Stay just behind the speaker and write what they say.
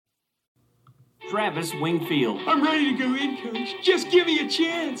Travis Wingfield. I'm ready to go in, Coach. Just give me a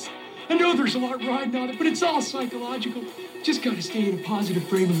chance. I know there's a lot riding on it, but it's all psychological. Just got to stay in a positive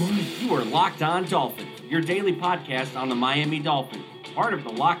frame of mind. You are Locked On Dolphins, your daily podcast on the Miami Dolphins, part of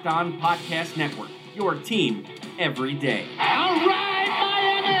the Locked On Podcast Network, your team every day. All right,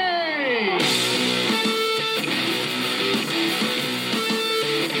 Miami!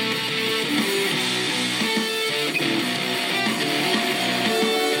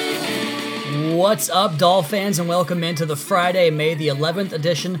 What's up, Dolphins, and welcome into the Friday, May the 11th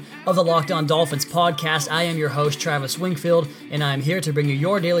edition of the Locked On Dolphins podcast. I am your host, Travis Wingfield, and I'm here to bring you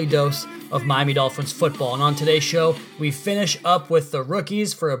your daily dose of Miami Dolphins football. And on today's show, we finish up with the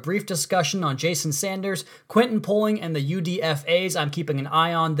rookies for a brief discussion on Jason Sanders, Quinton Poling, and the UDFAs. I'm keeping an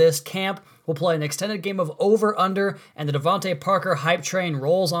eye on this camp. We'll play an extended game of over-under, and the DeVante Parker hype train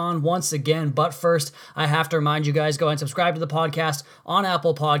rolls on once again. But first, I have to remind you guys, go ahead and subscribe to the podcast on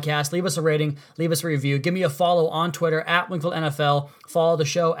Apple Podcasts. Leave us a rating, leave us a review. Give me a follow on Twitter, at Wingfield NFL. Follow the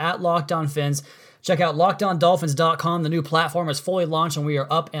show, at Locked On Fins. Check out LockedOnDolphins.com. The new platform is fully launched, and we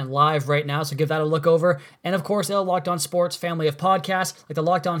are up and live right now, so give that a look over. And, of course, the Locked On Sports family of podcasts, like the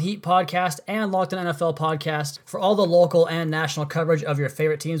Locked On Heat podcast and Locked On NFL podcast, for all the local and national coverage of your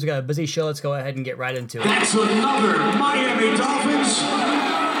favorite teams. We got a busy show. Let's go ahead and get right into it. That's another Miami Dolphins.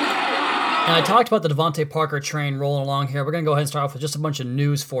 And I talked about the DeVante Parker train rolling along here. We're going to go ahead and start off with just a bunch of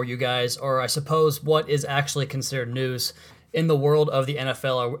news for you guys, or I suppose what is actually considered news in the world of the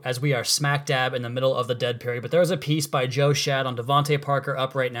NFL, as we are smack dab in the middle of the dead period. But there's a piece by Joe Schad on DeVante Parker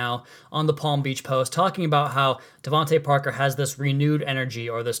up right now on the Palm Beach Post talking about how DeVante Parker has this renewed energy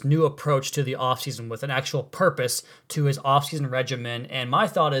or this new approach to the offseason with an actual purpose to his offseason regimen. And my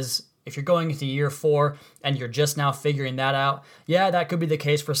thought is, if you're going into year 4 and you're just now figuring that out, yeah, that could be the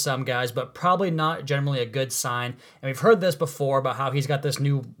case for some guys, but probably not generally a good sign. And we've heard this before about how he's got this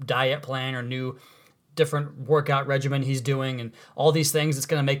new diet plan or new different workout regimen he's doing and all these things that's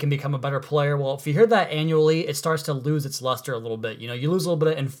going to make him become a better player. Well, if you hear that annually, it starts to lose its luster a little bit. You know, you lose a little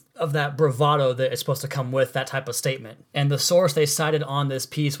bit of that bravado that is supposed to come with that type of statement. And the source they cited on this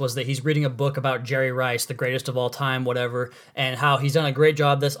piece was that he's reading a book about Jerry Rice, the greatest of all time, whatever, and how he's done a great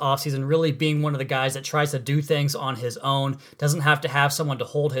job this offseason really being one of the guys that tries to do things on his own, doesn't have to have someone to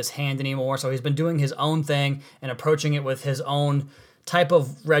hold his hand anymore. So he's been doing his own thing and approaching it with his own type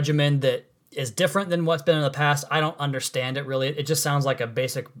of regimen that is different than what's been in the past. I don't understand it really. It just sounds like a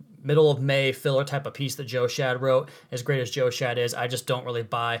basic middle of May filler type of piece that Joe Schad wrote. As great as Joe Schad is, I just don't really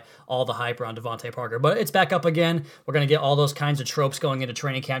buy all the hype around DeVante Parker. But it's back up again. We're going to get all those kinds of tropes going into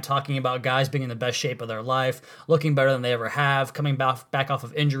training camp, talking about guys being in the best shape of their life, looking better than they ever have, coming back off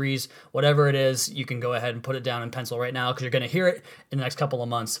of injuries, whatever it is. You can go ahead and put it down in pencil right now because you're going to hear it in the next couple of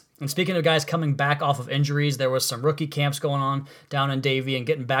months. And speaking of guys coming back off of injuries, there was some rookie camps going on down in Davie and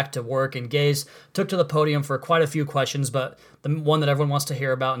getting back to work. And Gaze took to the podium for quite a few questions, but the one that everyone wants to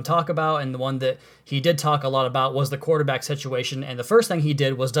hear about and talk about, and the one that he did talk a lot about, was the quarterback situation. And the first thing he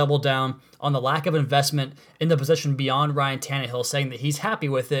did was double down on the lack of investment in the position beyond Ryan Tannehill, saying that he's happy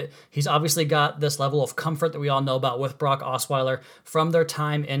with it. He's obviously got this level of comfort that we all know about with Brock Osweiler from their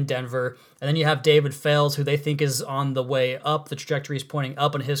time in Denver. And then you have David Fales, who they think is on the way up. The trajectory is pointing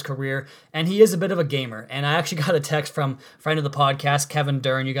up in his career, and he is a bit of a gamer. And I actually got a text from a friend of the podcast, Kevin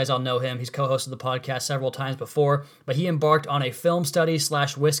Dern. You guys all know him. He's co-hosted the podcast several times before, but he embarked on a film study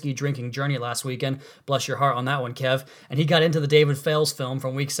 / whiskey drinking journey last weekend. Bless your heart on that one, Kev. And he got into the David Fales film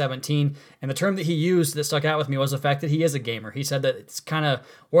from week 17, and the term that he used that stuck out with me was the fact that he is a gamer. He said that it's kind of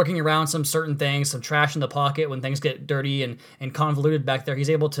working around some certain things, some trash in the pocket when things get dirty and convoluted back there. He's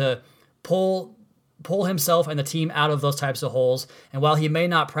able to pull himself and the team out of those types of holes. And while he may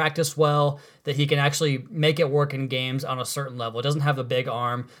not practice well, that he can actually make it work in games on a certain level. It doesn't have a big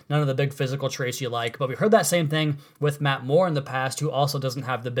arm, none of the big physical traits you like. But we heard that same thing with Matt Moore in the past, who also doesn't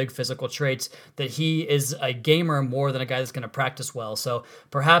have the big physical traits, that he is a gamer more than a guy that's going to practice well. So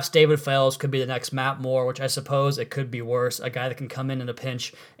perhaps David Fales could be the next Matt Moore, which I suppose it could be worse, a guy that can come in a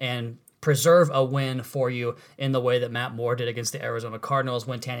pinch and preserve a win for you in the way that Matt Moore did against the Arizona Cardinals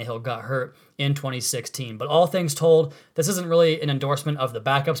when Tannehill got hurt in 2016. But all things told, this isn't really an endorsement of the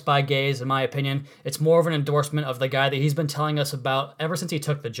backups by Gaze, in my opinion. It's more of an endorsement of the guy that he's been telling us about ever since he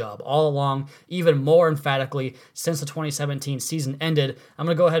took the job, all along, even more emphatically since the 2017 season ended. I'm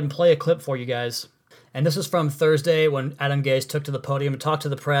going to go ahead and play a clip for you guys. And this is from Thursday when Adam Gase took to the podium and talked to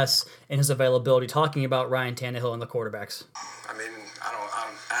the press in his availability, talking about Ryan Tannehill and the quarterbacks. I mean,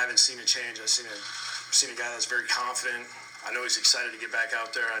 I haven't seen a change. I've seen a guy that's very confident. I know he's excited to get back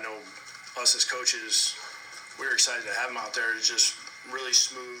out there. I know us as coaches, we're excited to have him out there. It's just really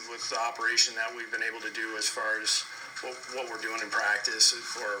smooth with the operation that we've been able to do as far as what we're doing in practice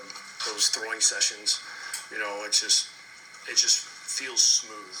or those throwing sessions. It just feels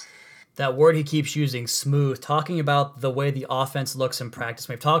smooth. That word he keeps using, smooth, talking about the way the offense looks in practice.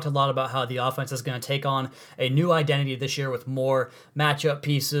 We've talked a lot about how the offense is going to take on a new identity this year with more matchup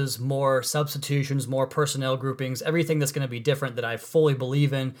pieces, more substitutions, more personnel groupings, everything that's going to be different that I fully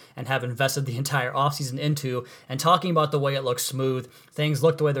believe in and have invested the entire offseason into. And talking about the way it looks smooth, things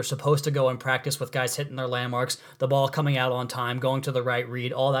look the way they're supposed to go in practice with guys hitting their landmarks, the ball coming out on time, going to the right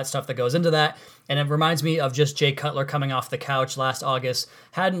read, all that stuff that goes into that. And it reminds me of just Jay Cutler coming off the couch last August,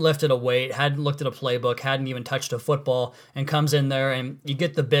 hadn't lifted a weight, hadn't looked at a playbook, hadn't even touched a football, and comes in there and you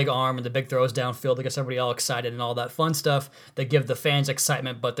get the big arm and the big throws downfield that gets everybody all excited and all that fun stuff that give the fans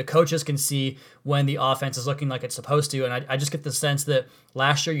excitement, but the coaches can see when the offense is looking like it's supposed to. And I just get the sense that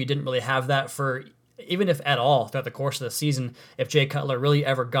last year you didn't really have that for even if at all throughout the course of the season, if Jay Cutler really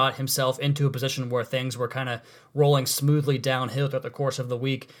ever got himself into a position where things were kind of rolling smoothly downhill throughout the course of the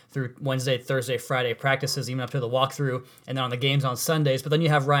week through Wednesday, Thursday, Friday practices, even up to the walkthrough, and then on the games on Sundays. But then you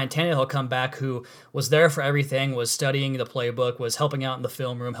have Ryan Tannehill come back, who was there for everything, was studying the playbook, was helping out in the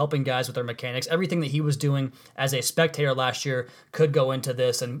film room, helping guys with their mechanics. Everything that he was doing as a spectator last year could go into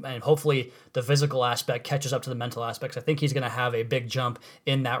this, and hopefully the physical aspect catches up to the mental aspects. I think he's going to have a big jump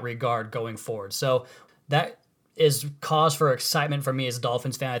in that regard going forward. So that is cause for excitement for me as a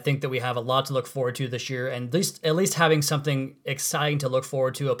Dolphins fan. I think that we have a lot to look forward to this year, and at least having something exciting to look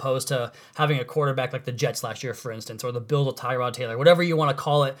forward to, opposed to having a quarterback like the Jets last year, for instance, or the Bills of Tyrod Taylor, whatever you want to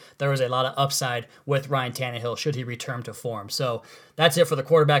call it. There is a lot of upside with Ryan Tannehill should he return to form. So that's it for the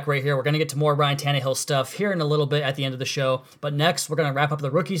quarterback right here. We're going to get to more Ryan Tannehill stuff here in a little bit at the end of the show, but next we're going to wrap up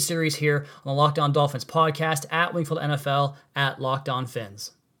the rookie series here on the Locked On Dolphins podcast at Wingfield NFL at Locked On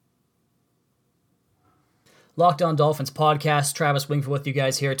Fins. Locked On Dolphins podcast, Travis Wingfield with you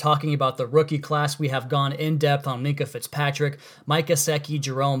guys here, talking about the rookie class. We have gone in depth on Minkah Fitzpatrick, Mike Gesicki,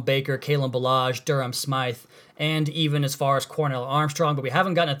 Jerome Baker, Kalen Ballage, Durham Smythe, and even as far as Cornell Armstrong, but we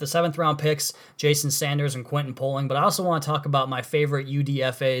haven't gotten at the 7th round picks, Jason Sanders and Quentin Poling. But I also want to talk about my favorite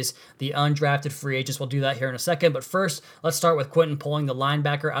UDFAs, the undrafted free agents. We'll do that here in a second, but first, let's start with Quentin Poling, the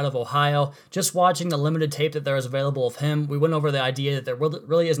linebacker out of Ohio. Just watching the limited tape that there is available of him, we went over the idea that there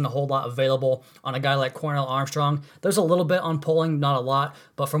really isn't a whole lot available on a guy like Cornell Armstrong. There's a little bit on Poling, not a lot,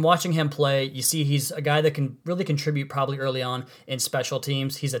 but from watching him play, you see he's a guy that can really contribute probably early on in special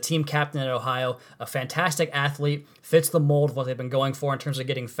teams. He's a team captain at Ohio, a fantastic athlete, fits the mold of what they've been going for in terms of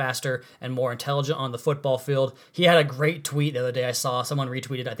getting faster and more intelligent on the football field. He had a great tweet the other day I saw. Someone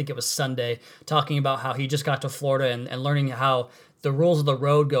retweeted, I think it was Sunday, talking about how he just got to Florida and learning how the rules of the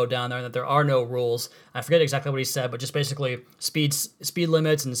road go down there and that there are no rules. I forget exactly what he said, but just basically speed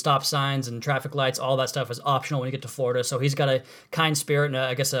limits and stop signs and traffic lights, all that stuff is optional when you get to Florida. So he's got a kind spirit and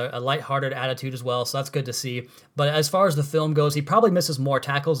I guess a lighthearted attitude as well. So that's good to see. But as far as the film goes, he probably misses more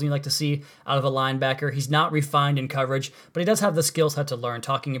tackles than you like to see out of a linebacker. He's not refined in coverage, but he does have the skill set to learn,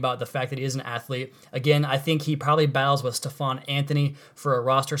 talking about the fact that he is an athlete. Again, I think he probably battles with Stephon Anthony for a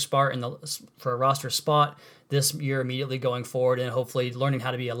roster spot this year immediately going forward, and hopefully learning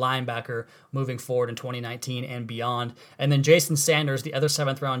how to be a linebacker moving forward in 2019 and beyond. And then Jason Sanders, the other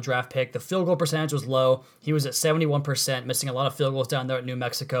 7th round draft pick, the field goal percentage was low. He was at 71%, missing a lot of field goals down there at New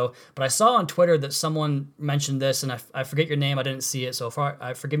Mexico. But I saw on Twitter that someone mentioned this, and I forget your name, I didn't see it, so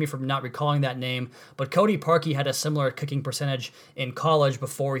forgive me for not recalling that name, but Cody Parkey had a similar kicking percentage in college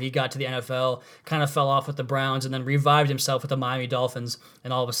before he got to the NFL, kind of fell off with the Browns, and then revived himself with the Miami Dolphins,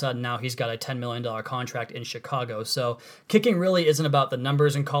 and all of a sudden now he's got a $10 million contract in Chicago. So kicking really isn't about the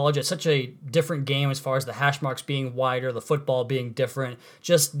numbers in college. It's such a different game as far as the hash marks being wider, the football being different,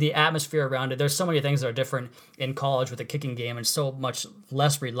 just the atmosphere around it. There's so many things that are different in college with the kicking game and so much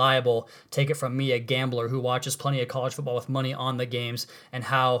less reliable. Take it from me, a gambler who watches plenty of college football with money on the games, and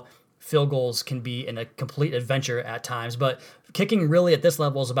how field goals can be in a complete adventure at times. But kicking really at this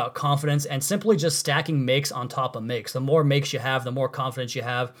level is about confidence and simply just stacking makes on top of makes. The more makes you have, the more confidence you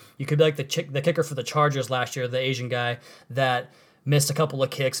have. You could be like the kicker for the Chargers last year, the Asian guy that missed a couple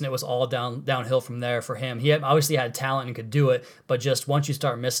of kicks and it was all downhill from there for him. He obviously had talent and could do it, but just once you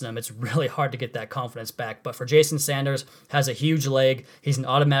start missing them, it's really hard to get that confidence back. But for Jason Sanders, has a huge leg. He's an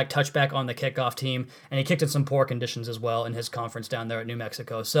automatic touchback on the kickoff team, and he kicked in some poor conditions as well in his conference down there at New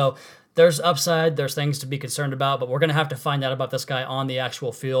Mexico. So there's upside, there's things to be concerned about, but we're going to have to find out about this guy on the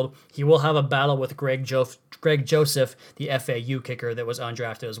actual field. He will have a battle with Greg Joseph, the FAU kicker that was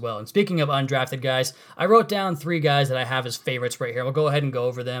undrafted as well. And speaking of undrafted guys, I wrote down 3 guys that I have as favorites right here. We'll go ahead and go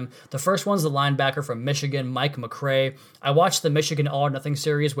over them. The first one's the linebacker from Michigan, Mike McCray. I watched the Michigan All or Nothing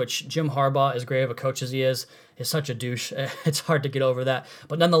series, which Jim Harbaugh, as great of a coach as he is, is such a douche. It's hard to get over that.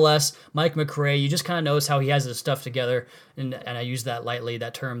 But nonetheless, Mike McRae, you just kind of notice how he has his stuff together. And I use that lightly,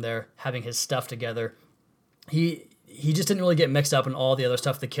 that term there, having his stuff together. He just didn't really get mixed up in all the other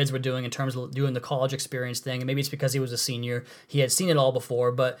stuff the kids were doing in terms of doing the college experience thing. And maybe it's because he was a senior. He had seen it all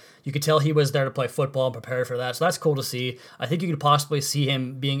before, but you could tell he was there to play football and prepare for that. So that's cool to see. I think you could possibly see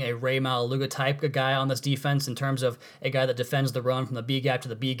him being a Ray Malaluga type of guy on this defense in terms of a guy that defends the run from the B gap to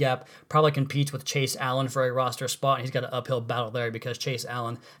the B gap, probably competes with Chase Allen for a roster spot. And he's got an uphill battle there because Chase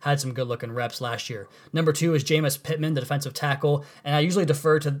Allen had some good looking reps last year. Number 2 is Jameis Pittman, the defensive tackle. And I usually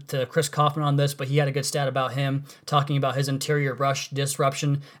defer to Chris Kaufman on this, but he had a good stat about him, talking about his interior rush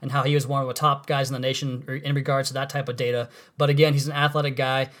disruption and how he was one of the top guys in the nation in regards to that type of data. But again, he's an athletic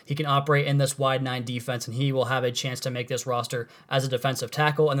guy. He can operate in this wide 9 defense, and he will have a chance to make this roster as a defensive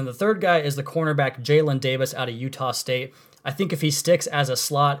tackle. And then the third guy is the cornerback Jalen Davis out of Utah State. I think if he sticks as a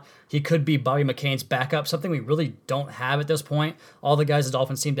slot, he could be Bobby McCain's backup, something we really don't have at this point. All the guys the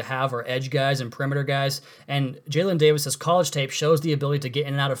Dolphins seem to have are edge guys and perimeter guys. And Jalen Davis's college tape shows the ability to get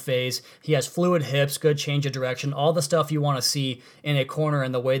in and out of phase. He has fluid hips, good change of direction, all the stuff you want to see in a corner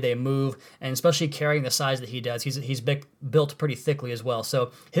and the way they move, and especially carrying the size that he does. He's built pretty thickly as well.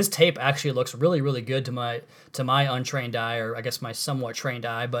 So his tape actually looks really, really good to my untrained eye, or I guess my somewhat trained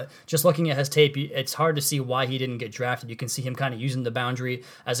eye. But just looking at his tape, it's hard to see why he didn't get drafted. You can see him kind of using the boundary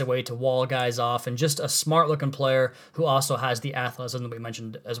as a way to wall guys off, and just a smart looking player who also has the athleticism that we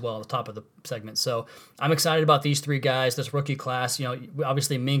mentioned as well at the top of the segment. So I'm excited about these 3 guys, this rookie class. You know,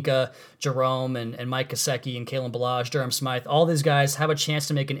 obviously Minka, Jerome, and Mike Gesicki, and Kalen Ballage, Durham Smythe, all these guys have a chance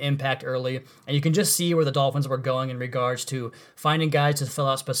to make an impact early, and you can just see where the Dolphins were going in regards to finding guys to fill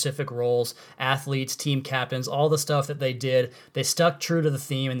out specific roles, athletes, team captains, all the stuff that they did. They stuck true to the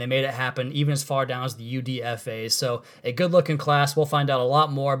theme, and they made it happen even as far down as the UDFAs. So a good looking class. We'll find out a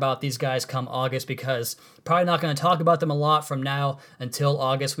lot more about these guys come August, because probably not going to talk about them a lot from now until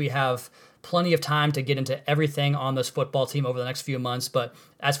August. We have plenty of time to get into everything on this football team over the next few months. But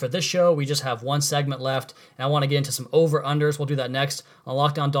as for this show, we just have one segment left, and I want to get into some over-unders. We'll do that next on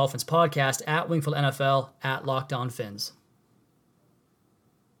Locked On Dolphins podcast at Wingfield NFL at Locked On Fins.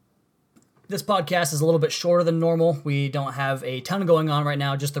 This podcast is a little bit shorter than normal. We don't have a ton going on right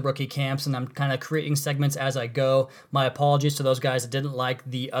now, just the rookie camps, and I'm kind of creating segments as I go. My apologies to those guys that didn't like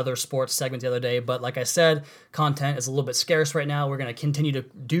the other sports segment the other day, but like I said, content is a little bit scarce right now. We're going to continue to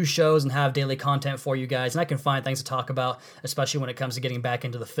do shows and have daily content for you guys, and I can find things to talk about, especially when it comes to getting back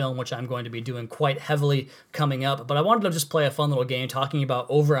into the film, which I'm going to be doing quite heavily coming up. But I wanted to just play a fun little game talking about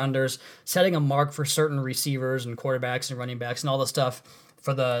over-unders, setting a mark for certain receivers and quarterbacks and running backs and all the stuff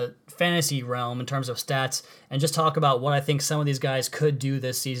for the fantasy realm in terms of stats, and just talk about what I think some of these guys could do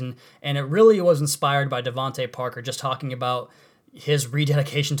this season. And it really was inspired by Devontae Parker, just talking about his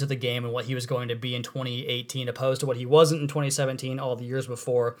rededication to the game and what he was going to be in 2018 opposed to what he wasn't in 2017, all the years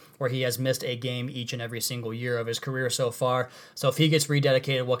before, where he has missed a game each and every single year of his career so far. So if he gets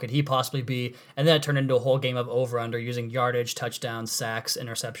rededicated, what could he possibly be? And then it turned into a whole game of over-under using yardage, touchdowns, sacks,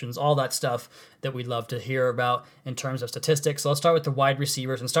 interceptions, all that stuff that we'd love to hear about in terms of statistics. So let's start with the wide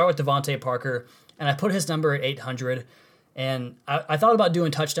receivers and start with Devontae Parker. And I put his number at 800. And I thought about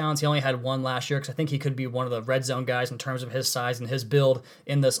doing touchdowns. He only had 1 last year because I think he could be one of the red zone guys in terms of his size and his build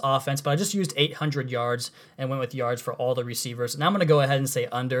in this offense. But I just used 800 yards and went with yards for all the receivers. And I'm going to go ahead and say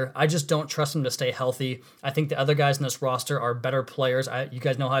under. I just don't trust him to stay healthy. I think the other guys in this roster are better players. You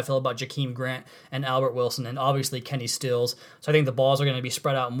guys know how I feel about Jakeem Grant and Albert Wilson and obviously Kenny Stills. So I think the balls are going to be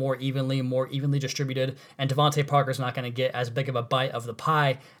spread out more evenly distributed. And Devontae Parker's not going to get as big of a bite of the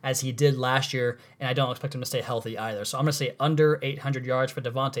pie as he did last year. And I don't expect him to stay healthy either. So I'm going to say under 800 yards for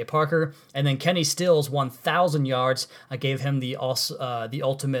Devontae Parker. And then Kenny Stills, 1,000 yards. I gave him the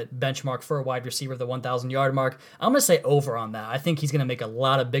ultimate benchmark for a wide receiver, the 1,000-yard mark. I'm going to say over on that. I think he's going to make a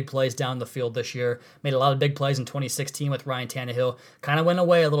lot of big plays down the field this year. Made a lot of big plays in 2016 with Ryan Tannehill. Kind of went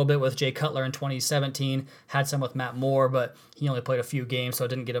away a little bit with Jay Cutler in 2017. Had some with Matt Moore, but he only played a few games, so it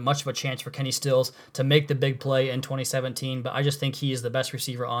didn't get much of a chance for Kenny Stills to make the big play in 2017. But I just think he is the best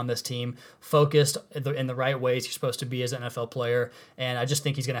receiver on this team, focused in the right ways he's supposed to be as an NFL player. And I just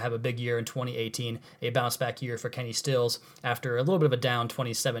think he's going to have a big year in 2018, a bounce-back year for Kenny Stills after a little bit of a down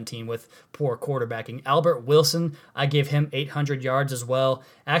 2017 with poor quarterbacking. Albert Wilson, I gave him 800 yards as well.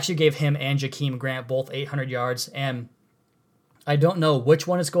 I actually gave him and Jakeem Grant both 800 yards, and I don't know which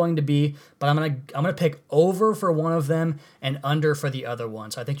one it's going to be, but I'm gonna pick over for one of them and under for the other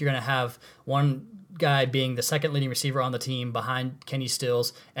one. So I think you're gonna have one guy being the second leading receiver on the team behind Kenny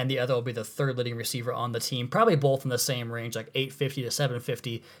Stills, and the other will be the third leading receiver on the team. Probably both in the same range, like 850 to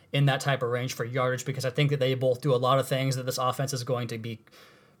 750 in that type of range for yardage, because I think that they both do a lot of things that this offense is going to be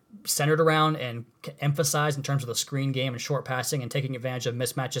centered around and emphasized in terms of the screen game and short passing and taking advantage of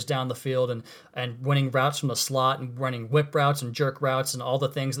mismatches down the field and winning routes from the slot and running whip routes and jerk routes and all the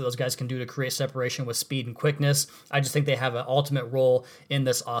things that those guys can do to create separation with speed and quickness. I just think they have an ultimate role in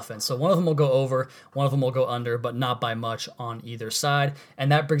this offense. So one of them will go over, one of them will go under, but not by much on either side.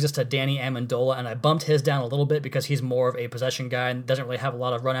 And that brings us to Danny Amendola, and I bumped his down a little bit because he's more of a possession guy and doesn't really have a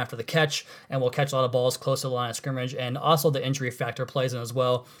lot of run after the catch and will catch a lot of balls close to the line of scrimmage. And also the injury factor plays in as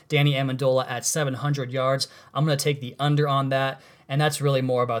well. Danny Amendola at 700 yards. I'm going to take the under on that. And that's really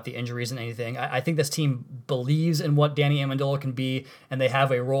more about the injuries than anything. I think this team believes in what Danny Amendola can be, and they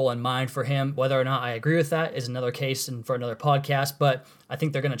have a role in mind for him. Whether or not I agree with that is another case and for another podcast, but I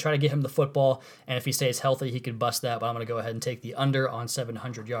think they're going to try to get him the football, and if he stays healthy, he could bust that, but I'm going to go ahead and take the under on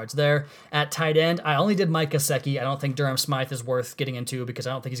 700 yards there. At tight end, I only did Mike Gesicki. I don't think Durham Smythe is worth getting into because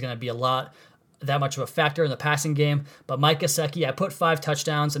I don't think he's going to be that much of a factor in the passing game. But Mike Gesicki, I put 5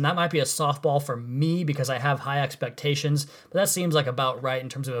 touchdowns, and that might be a softball for me because I have high expectations, but that seems like about right in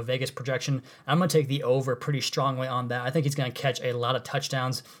terms of a Vegas projection. I'm going to take the over pretty strongly on that. I think he's going to catch a lot of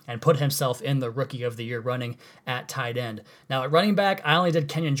touchdowns and put himself in the Rookie of the Year running at tight end. Now at running back, I only did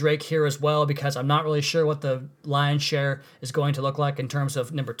Kenyon Drake here as well because I'm not really sure what the lion's share is going to look like in terms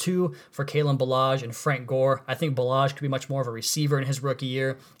of number 2 for Kalen Ballage and Frank Gore. I think Ballage could be much more of a receiver in his rookie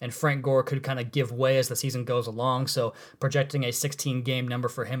year, and Frank Gore could kind of give way as the season goes along, so projecting a 16-game number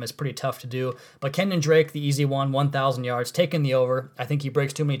for him is pretty tough to do. But Kenyon Drake, the easy one, 1,000 yards, taking the over. I think he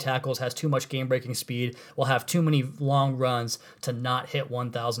breaks too many tackles, has too much game-breaking speed, will have too many long runs to not hit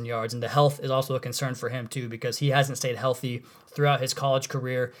 1,000 yards, and the health is also a concern for him too because he hasn't stayed healthy throughout his college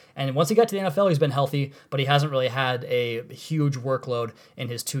career, and once he got to the NFL, he's been healthy, but he hasn't really had a huge workload in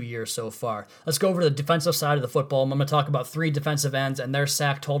his 2 years so far. Let's go over to the defensive side of the football. I'm going to talk about 3 defensive ends and their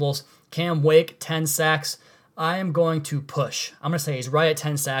sack totals. Cam Wake, 10 sacks. I am going to push. I'm going to say he's right at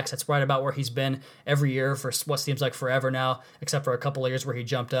 10 sacks. That's right about where he's been every year for what seems like forever now, except for a couple of years where he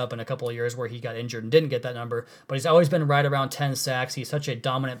jumped up and a couple of years where he got injured and didn't get that number. But he's always been right around 10 sacks. He's such a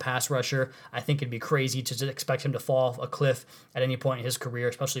dominant pass rusher. I think it'd be crazy to just expect him to fall off a cliff at any point in his career,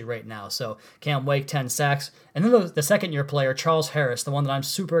 especially right now. So Cam Wake, 10 sacks. And then the second-year player, Charles Harris, the one that I'm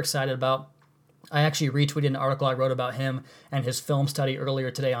super excited about. I actually retweeted an article I wrote about him and his film study earlier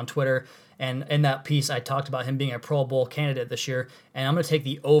today on Twitter. And in that piece, I talked about him being a Pro Bowl candidate this year. And I'm going to take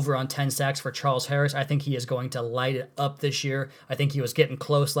the over on 10 sacks for Charles Harris. I think he is going to light it up this year. I think he was getting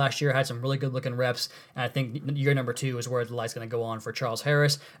close last year, had some really good-looking reps. And I think year number 2 is where the light's going to go on for Charles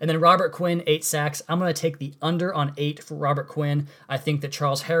Harris. And then Robert Quinn, 8 sacks. I'm going to take the under on 8 for Robert Quinn. I think that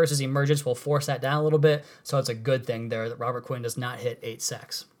Charles Harris's emergence will force that down a little bit. So it's a good thing there that Robert Quinn does not hit 8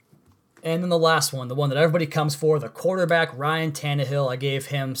 sacks. And then the last one, the one that everybody comes for, the quarterback, Ryan Tannehill. I gave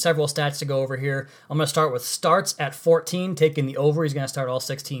him several stats to go over here. I'm going to start with starts at 14, taking the over. He's going to start all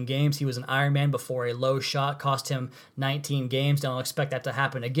 16 games. He was an Ironman before a low shot cost him 19 games. Don't expect that to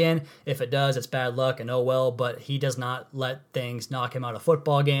happen again. If it does, it's bad luck and oh well, but he does not let things knock him out of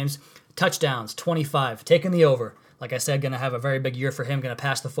football games. Touchdowns, 25, taking the over. Like I said, going to have a very big year for him, going to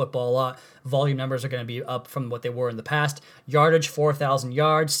pass the football a lot. Volume numbers are going to be up from what they were in the past. Yardage, 4,000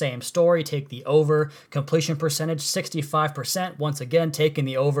 yards, same story, take the over. Completion percentage, 65%. Once again, taking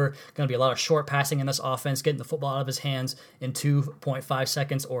the over. Going to be a lot of short passing in this offense, getting the football out of his hands in 2.5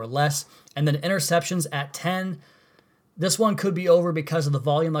 seconds or less. And then interceptions at 10. This one could be over because of the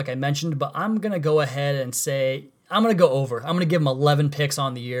volume, like I mentioned, but I'm going to go ahead and say I'm going to go over. I'm going to give him 11 picks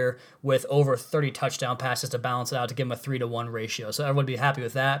on the year with over 30 touchdown passes to balance it out to give him a 3-to-1 ratio. So everyone would be happy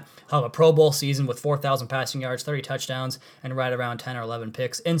with that. He'll have a Pro Bowl season with 4,000 passing yards, 30 touchdowns, and right around 10 or 11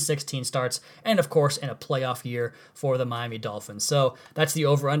 picks in 16 starts, and of course in a playoff year for the Miami Dolphins. So that's the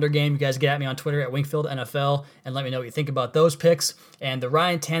over-under game. You guys get at me on Twitter at Wingfield NFL and let me know what you think about those picks. And the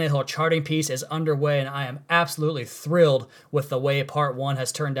Ryan Tannehill charting piece is underway, and I am absolutely thrilled with the way part 1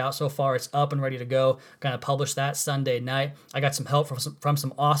 has turned out so far. It's up and ready to go. Going to publish that Sunday night. I got some help from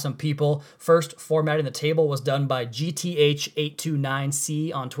some awesome people. First, formatting the table was done by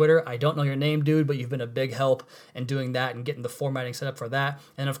GTH829C on Twitter. I don't know your name, dude, but you've been a big help in doing that and getting the formatting set up for that.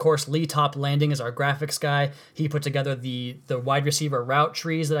 And of course, Lee Top Landing is our graphics guy. He put together the wide receiver route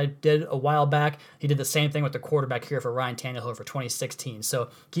trees that I did a while back. He did the same thing with the quarterback here for Ryan Tannehill for 2016. So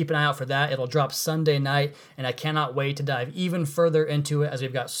keep an eye out for that. It'll drop Sunday night, and I cannot wait to dive even further into it as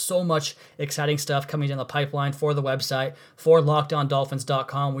we've got so much exciting stuff coming down the pipeline for the website, for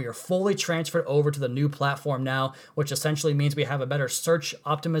LockedOnDolphins.com. We are fully transferred over to the new platform now, which essentially means we have a better search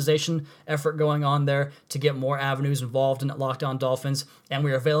optimization effort going on there to get more avenues involved in Locked On Dolphins, and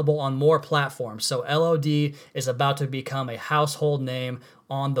we are available on more platforms. So LOD is about to become a household name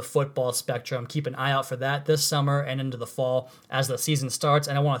on the football spectrum. Keep an eye out for that this summer and into the fall as the season starts.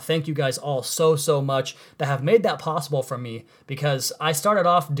 And I want to thank you guys all so much that have made that possible for me, because I started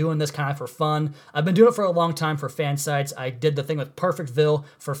off doing this kind of for fun. I've been doing it for a long time for fan sites. I did the thing with Perfectville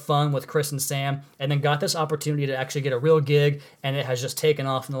for fun with Chris and Sam, and then got this opportunity to actually get a real gig, and it has just taken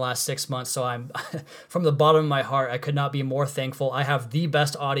off in the last 6 months. So I'm, from the bottom of my heart, I could not be more thankful. I have the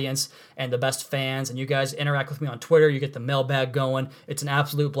best audience and the best fans, and you guys interact with me on Twitter. You get the mailbag going. It's an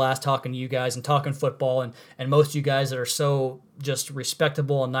absolute blast talking to you guys and talking football, and most of you guys that are so just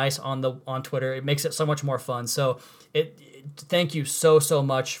respectable and nice on Twitter. It makes it so much more fun. So thank you so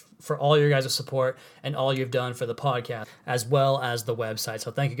much for all your guys' support and all you've done for the podcast, as well as the website. So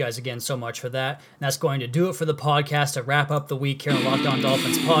thank you guys again so much for that. And that's going to do it for the podcast to wrap up the week here on Locked On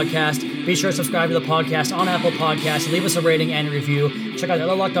Dolphins podcast. Be sure to subscribe to the podcast on Apple Podcasts. Leave us a rating and a review. Check out the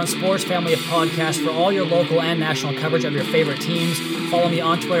other Locked On Sports family of podcasts for all your local and national coverage of your favorite teams. Follow me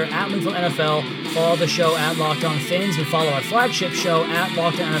on Twitter at LinkedIn NFL. Follow the show at Locked On Fins, and follow our flagship show at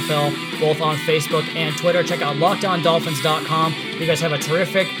Locked On NFL, both on Facebook and Twitter. Check out LockedOnDolphins.com. You guys have a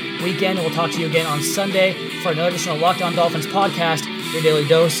terrific weekend. We'll talk to you again on Sunday for another edition of Locked On Dolphins podcast, your daily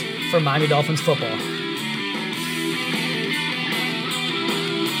dose for Miami Dolphins football.